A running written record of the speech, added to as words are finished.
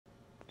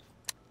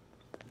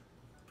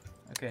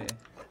Okay.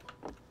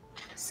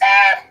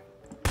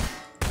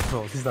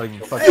 Bro, he's not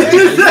even fucking.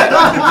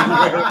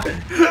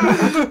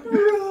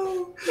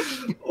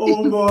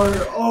 Omar,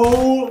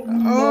 oh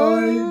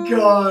my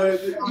god.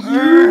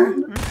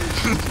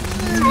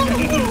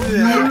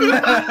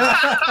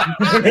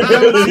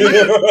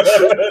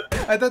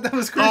 I thought that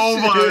was Christian. Oh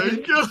my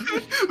god.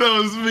 That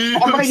was me.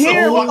 Oh my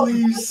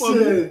holy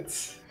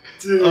shit.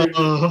 Dude.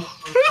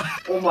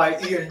 Oh my,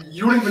 Ian,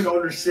 you don't even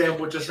understand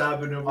what just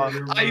happened over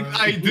here, bro.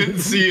 I didn't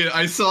see it.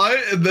 I saw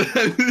it and then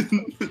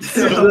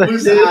That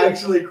was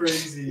actually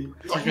crazy.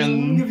 I'm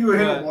gonna give you a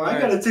hint, Yeah, Omar.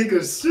 I gotta take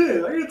a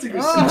shit. I gotta take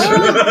a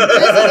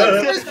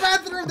shit. There's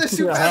bathroom. There's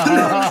two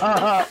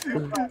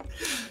bathrooms.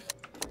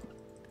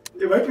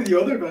 It might be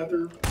the other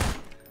bathroom.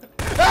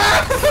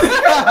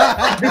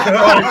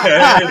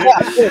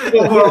 okay.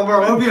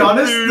 Omar, I'll be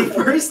honest, the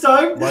first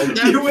time you went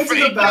to the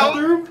fake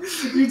bathroom,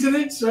 you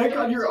didn't check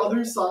on your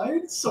other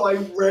side, so I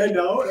ran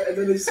out, and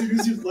then as soon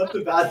as you left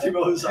the bathroom, I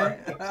was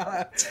like... Was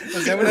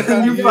that when I And then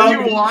found you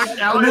found You walked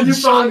out and then and you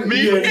shot found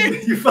me. Ian.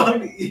 You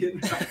found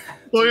Ian.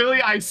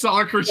 Literally, I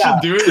saw Christian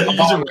do it and he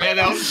just ran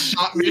out and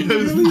shot me.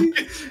 Literally,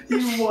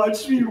 he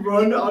watched me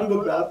run out of the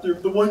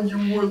bathroom, the one you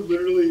were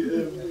literally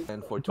in.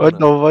 What the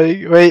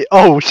fuck? Wait,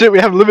 oh shit, we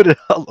have limited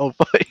hello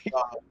fight.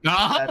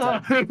 Nah,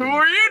 what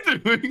are you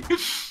doing?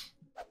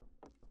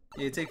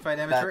 You take 5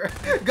 damage for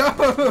Go!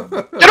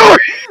 Get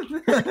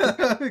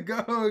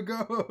over!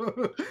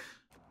 Go!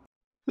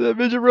 That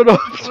midget run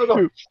off.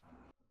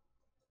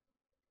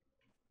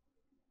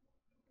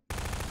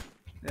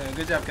 Yeah,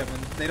 good job,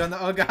 Kevin. They don't know.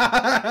 Oh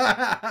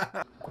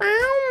god!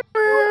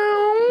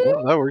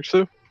 Well, that works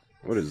too.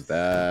 What is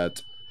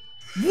that?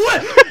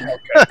 What?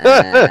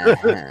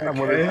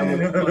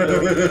 Ian,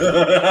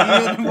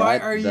 why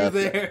are you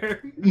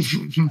there?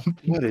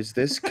 What is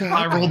this guy?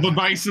 I rolled the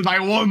dice and I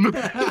won.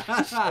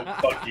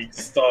 Fucking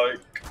stuck.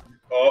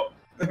 Oh,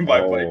 my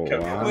bike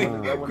kept wow. Wait,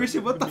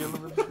 Christian, what the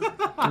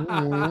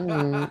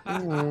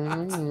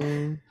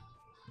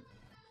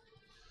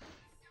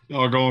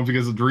Oh, going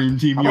because of Dream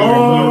Team.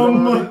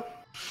 You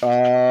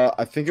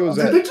I think it was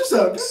Did at they just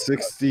have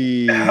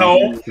 63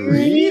 Help or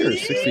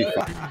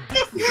 65.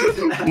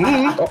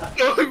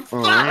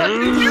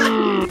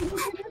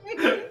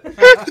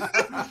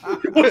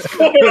 What's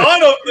going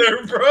on up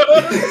there, bro?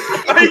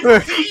 I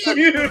see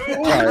you.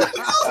 Alright.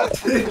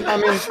 I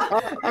mean,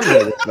 I'm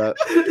good with that.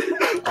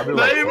 I'll be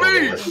That ain't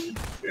me.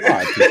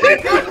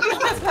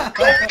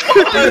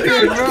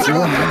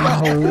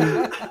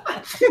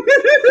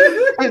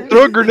 Alright,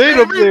 throw a grenade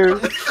up there.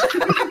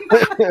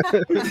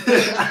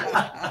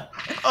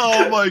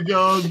 Oh my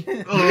god.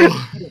 Oh.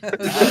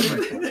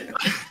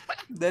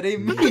 That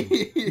ain't me.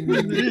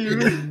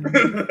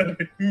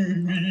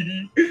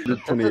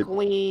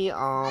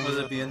 Was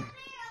it being?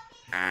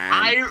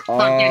 I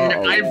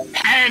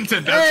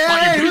panted. That's Hey,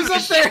 fucking who's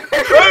up there?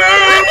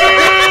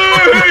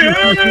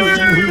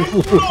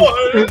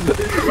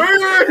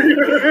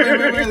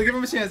 Wait, give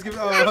him a chance. Give him.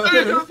 What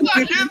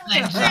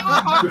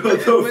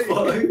the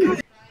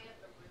fuck?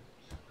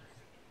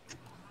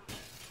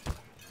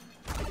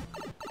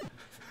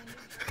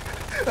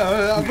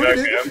 I'm gonna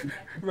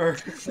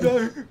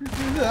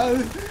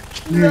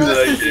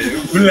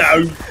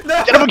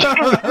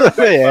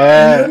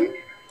Yeah.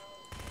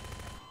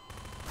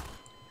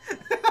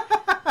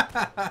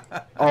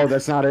 Oh,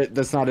 that's not it.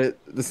 That's not it.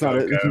 That's not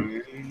it.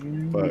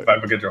 But...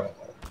 Five control.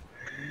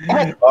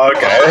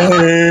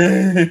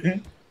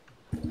 Okay.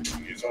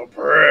 He's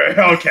over.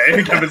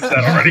 Okay, Kevin's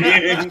dead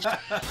already.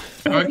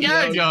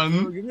 Okay,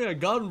 gun. Give me a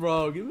gun,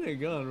 bro. Give me a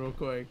gun real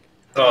quick.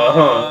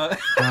 Oh,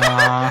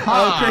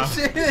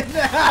 Christian!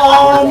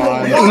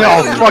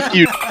 No, fuck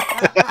you.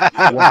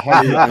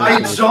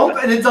 I jump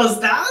and it does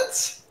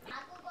that?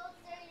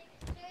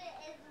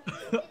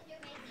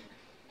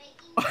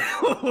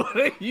 What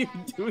are you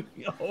doing,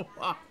 Omar?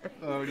 Oh,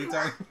 what are you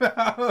talking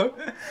about?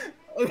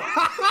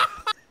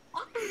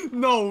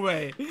 No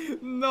way.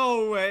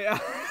 No way.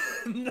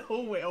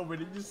 No way, Omar.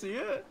 Did you see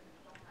it?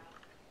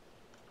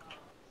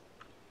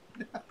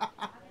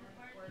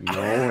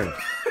 No way.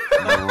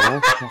 No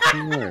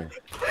fucking way.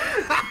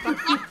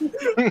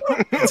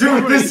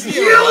 Dude, this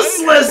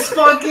useless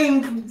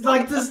fucking,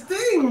 like, this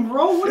thing,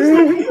 bro. What is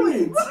the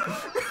point?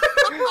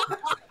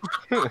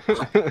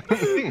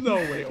 No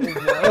way,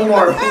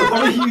 Omar. Omar,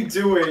 what are you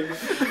doing?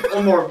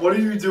 Omar, what are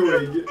you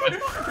doing?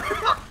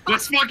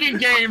 This fucking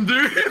game,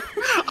 dude.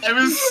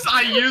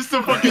 I used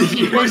the fucking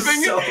keyboard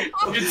thing.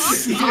 It's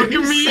stuck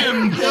me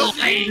in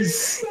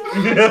place.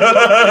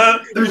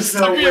 There's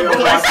no way.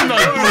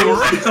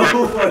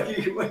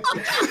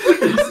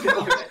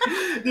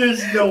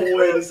 There's no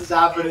way this is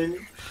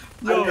happening.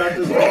 No.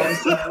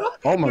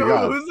 Oh my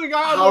god. Who's the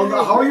guy?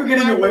 How are you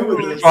getting away with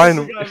this? Found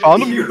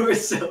him. You are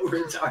so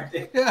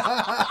retarded.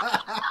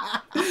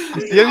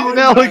 Yeah,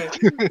 now, like,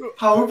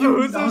 How have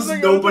you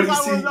nobody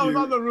seen I was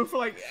on you? the roof for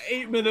like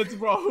 8 minutes,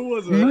 bro. Who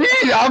was it? Me?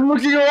 I'm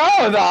looking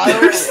around.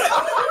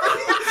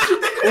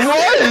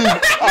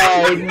 What?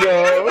 Oh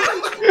no.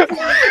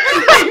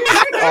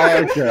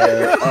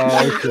 Okay.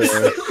 Okay.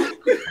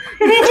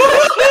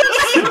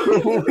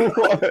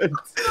 What?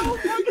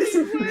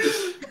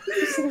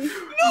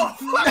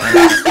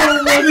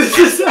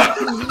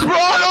 Bro,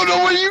 I don't know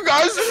what you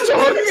guys are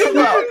talking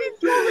about.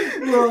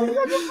 Bro,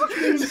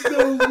 there's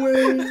no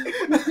way.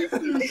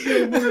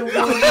 There's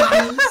no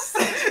way.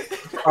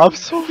 I'm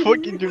so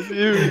fucking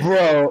confused,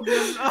 bro.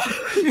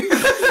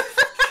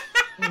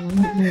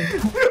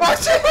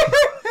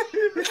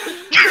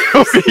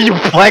 You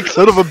black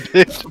son of a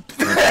bitch.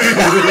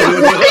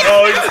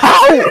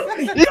 How?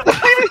 You didn't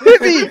even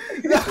hit me.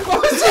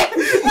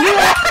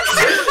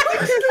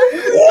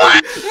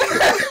 What?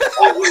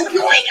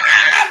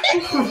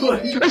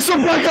 It's a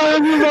black eye,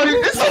 everybody.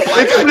 It's a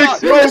black eye.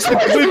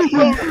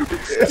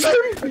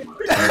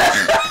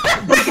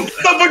 Get the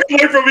fuck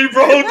away from me,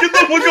 bro! Get the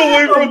fuck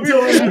away from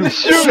me!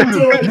 Shoot him!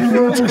 You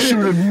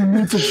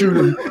need to shoot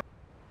him.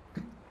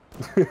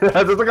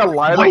 There's like a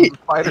line of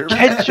spider.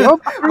 Can't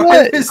jump.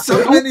 There's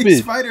so many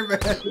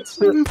Spider-Mans. I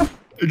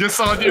just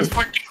saw these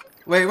fucking.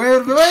 Wait a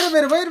minute. Who's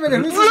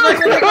this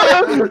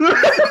Spider-Man?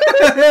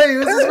 Hey,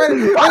 who's this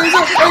Spider-Man? Oh, you're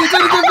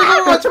trying to do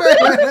Overwatch,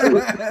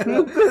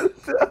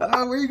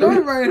 man! Where you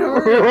going,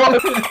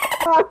 Reinhardt?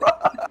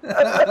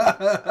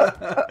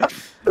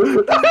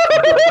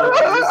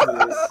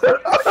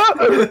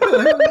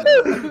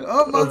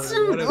 Oh,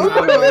 Monsoon! Oh,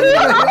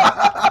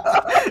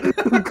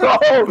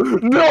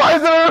 No, why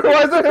is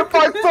it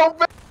hitbox so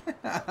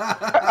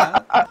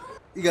bad?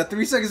 You got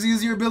 3 seconds to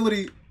use your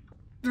ability.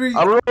 3.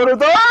 I don't know what it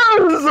does!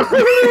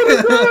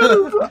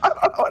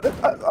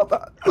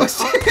 Oh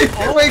shit!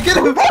 Wait, get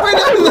him! Wait,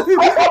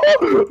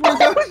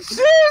 oh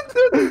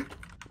shit!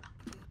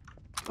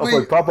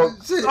 Wait, pop up.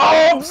 Shit.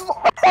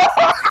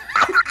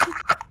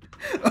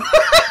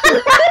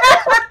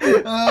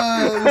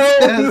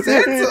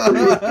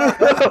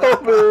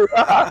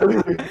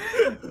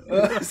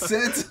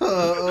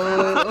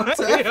 Santa!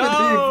 Santa!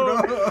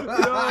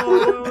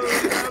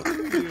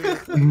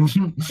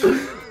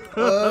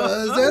 What's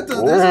happening, bro? Santa,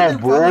 there's a new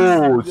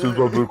policy.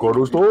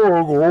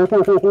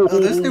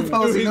 There's new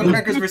policy, no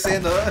crackers for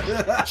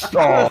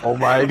Santa. Oh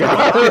my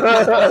god.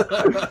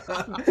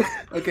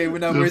 Okay, well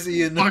now where's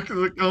Ian? Fuck is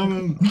it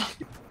coming?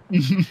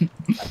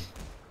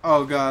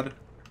 Oh god.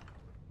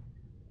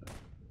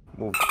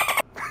 Wait,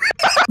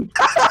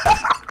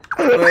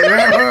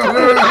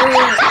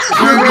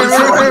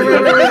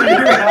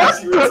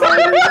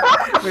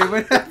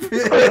 what happened?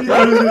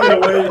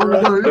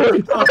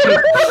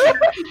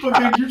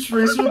 Fucking your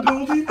tracer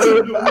ability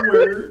to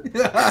nowhere.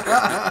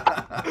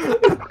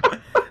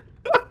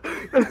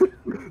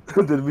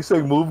 Did we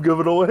say move, give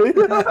it away?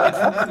 Bro,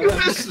 I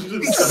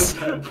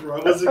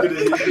wasn't gonna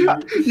hit you.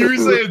 You were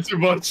saying too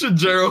much,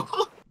 Gerald.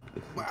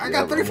 I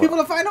got 3 people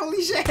to find,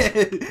 holy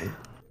shit!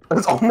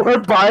 Is Omar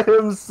by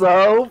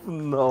himself?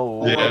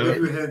 No. Yeah. I'll give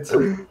you a hint.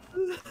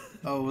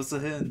 Oh, what's the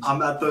hint? I'm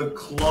at the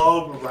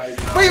club right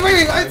now.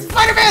 Wait, it's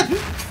Spider-Man!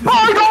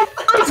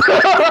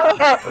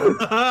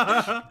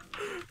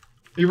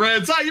 He ran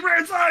inside, You went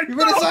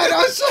inside,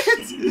 oh shit!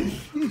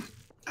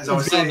 As I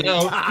was saying,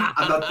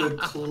 I'm at the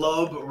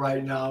club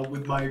right now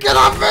with my. Get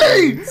off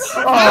me!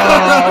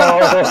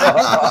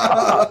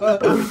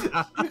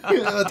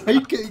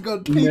 Take it, you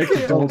gotta take Nick,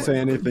 it. don't say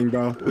anything,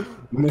 bro.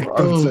 Nick,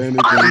 don't say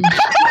anything.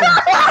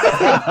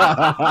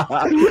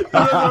 That's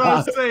what I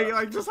was saying.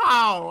 Like, just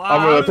how?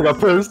 I'm gonna take a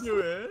piss.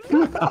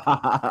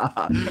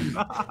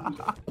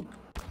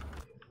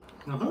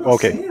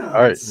 Okay.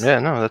 All right. Yeah.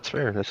 No, that's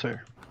fair. That's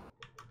fair.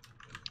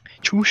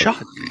 2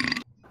 shots.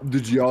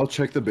 Did y'all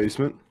check the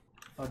basement?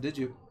 Oh, did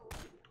you?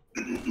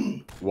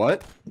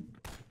 What?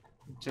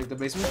 Check the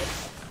basement?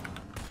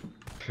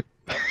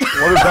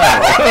 What is that?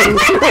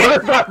 What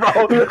is that,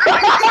 bro?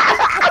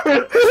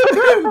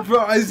 Bro,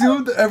 I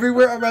zoomed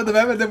everywhere around the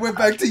map and then went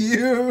back to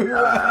you.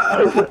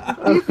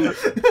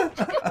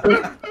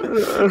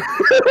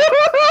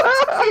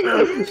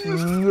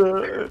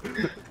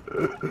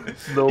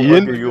 No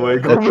Ian, fucking way.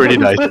 that's pretty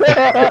nice.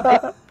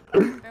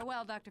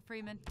 Farewell, Dr.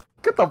 Freeman.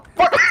 Get the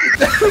fuck!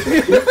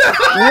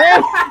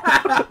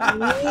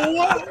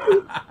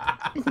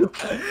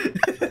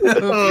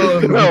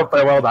 No,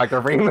 farewell,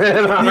 Dr. Freeman.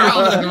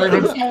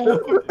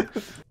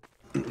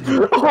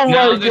 Oh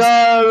my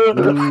god!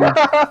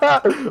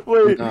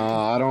 Wait. No,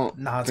 I don't.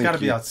 Nah, it's gotta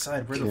be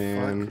outside. Where the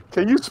fuck?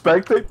 Can you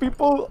spectate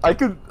people? I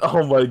could.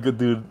 Oh my god,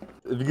 dude.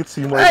 If you could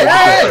see my.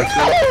 Hey!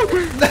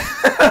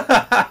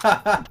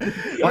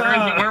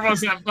 Where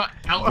was that?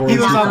 He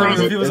was on the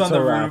roof. He was on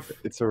the roof.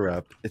 It's a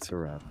wrap. It's a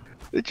wrap.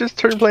 They just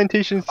turned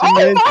plantations to Oh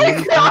men.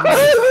 my god!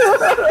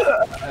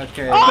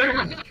 Okay.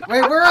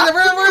 Wait, where are they?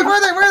 Where are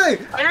they?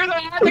 They're in the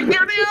attic.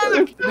 They're in the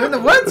attic. They're in the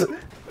what?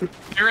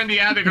 They're in the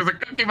attic. There's a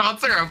cookie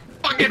monster.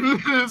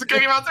 There's a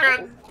cookie monster.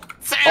 And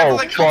sand. Oh,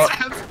 Like fuck.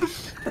 sand.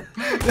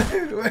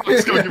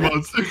 It's cookie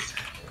monster.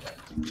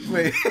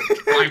 Wait.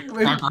 Like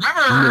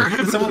forever.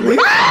 Did someone leave?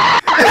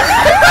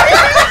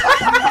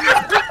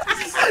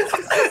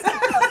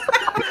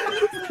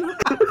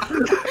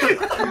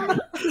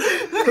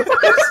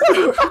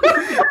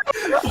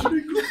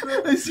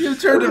 I see him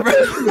turn around.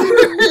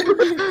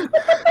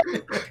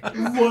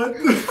 What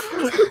the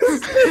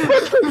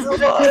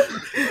fuck?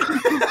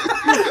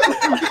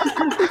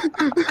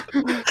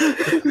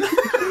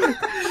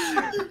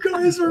 You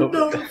guys guys are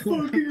not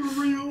fucking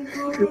real,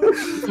 bro. You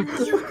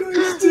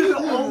guys did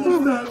all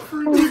of that for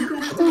me to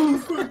go through the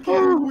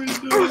fucking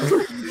window.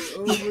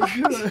 Oh my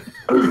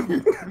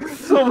god.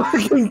 So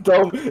fucking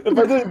dumb. If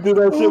I didn't do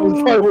that shit,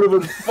 we probably would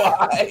have been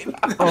fine.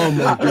 Oh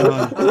my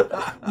god.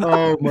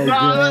 Oh my No,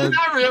 god.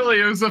 not really.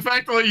 It was the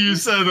fact that you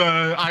said,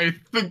 I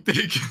think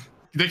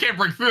they can't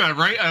break through that,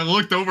 right? I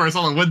looked over, I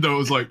saw the window, it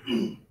was like,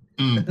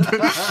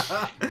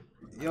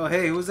 Yo,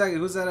 hey, who's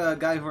that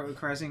guy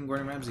harassing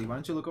Gordon Ramsay? Why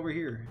don't you look over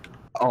here?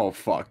 Oh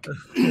fuck.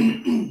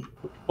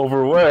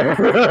 Over where?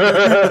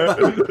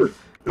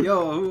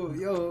 Yo,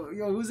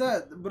 who's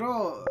that,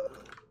 bro?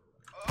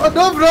 Oh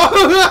no,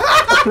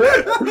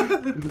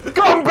 bro!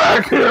 Come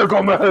back here,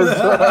 Gomez!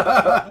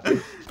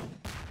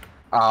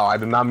 Oh, I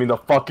did not mean to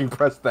fucking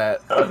press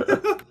that.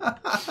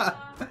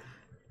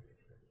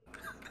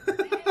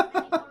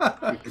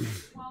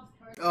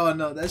 Oh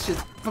no, that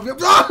shit.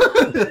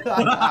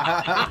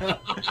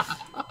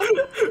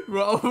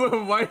 Bro,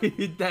 why are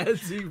you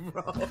dancing,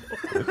 bro?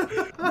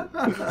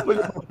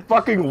 The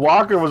fucking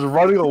walker was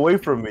running away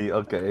from me.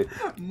 Okay.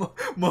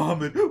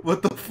 Mohammed,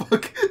 what the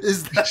fuck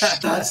is that?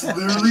 That's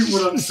literally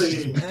what I'm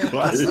saying.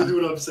 That's literally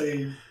what I'm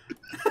saying.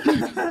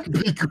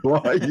 Be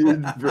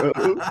quiet, bro.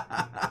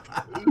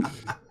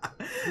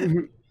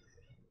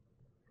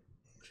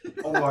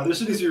 Oh my, this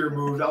shit needs to be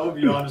removed. I will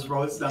be honest,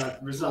 bro. It's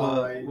not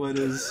right. What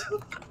is?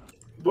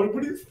 What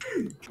do you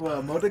think?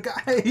 What,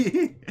 Mordecai?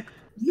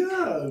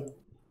 Yeah.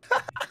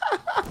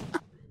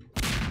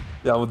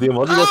 Yeah, well, the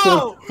emoji that shit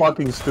is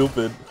fucking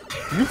stupid.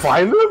 Did you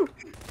find him?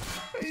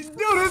 Dude,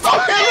 it's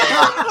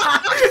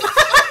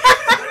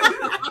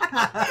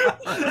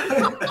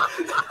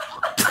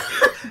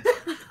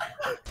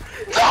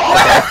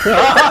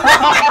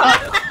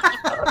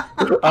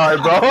Alright,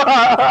 bro.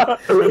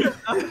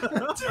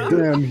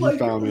 Damn, he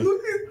found me.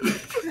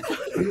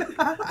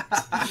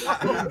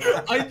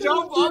 I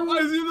jump up, I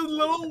see this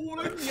little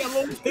like,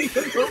 yellow thing.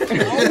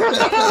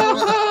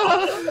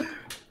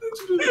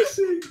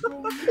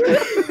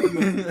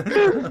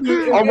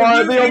 Oh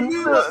my, the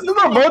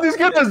emoji's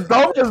getting as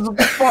dumb as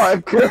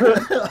fuck.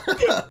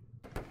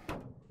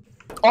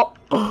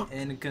 Oh.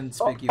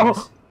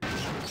 Inconspicuous.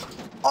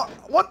 Oh,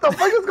 what the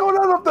fuck is going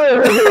on up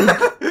there?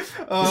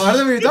 Oh, I don't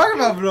know what you're talking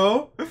about,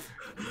 bro. Hey.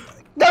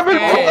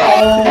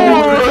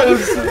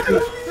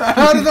 I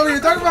don't know what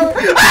you're talking about.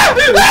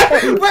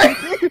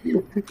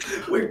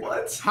 Wait,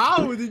 what?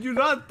 How did you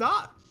not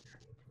die?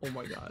 Oh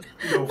my god.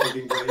 No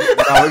fucking way.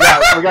 No,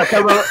 we got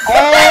Kevin. Oh!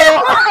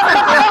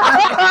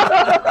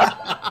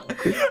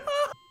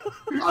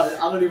 I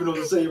don't even know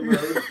what to say, bro.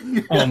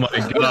 oh my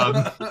god.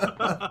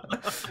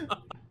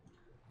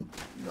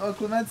 No,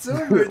 Kumatsu.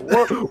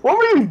 What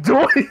were you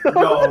doing?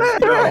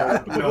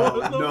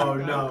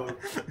 No.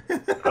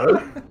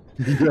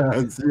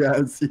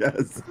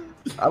 Yes.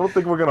 I don't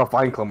think we're gonna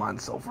find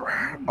Clement so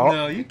far. Oh.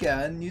 No, you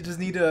can. You just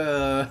need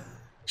to.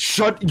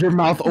 Shut your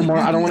mouth, Omar.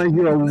 I don't want to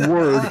hear a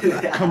word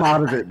come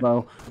out of it,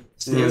 bro.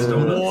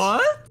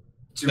 What?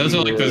 Those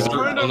are like those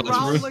Turn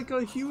around like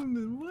a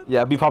human. What?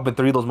 Yeah, be popping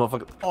 3 of those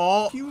motherfuckers.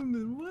 Oh.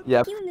 Human. What?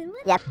 Yeah.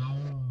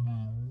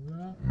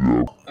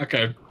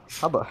 Okay.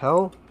 How the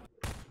hell?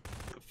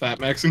 Fat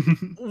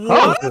Maxing.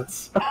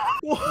 What?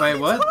 Wait,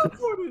 what?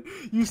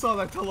 You saw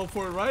that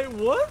teleport, right?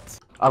 What?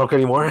 I don't care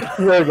anymore.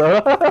 There you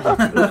go.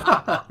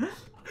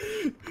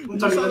 You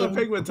saw the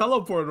penguin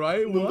teleport,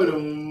 right? What?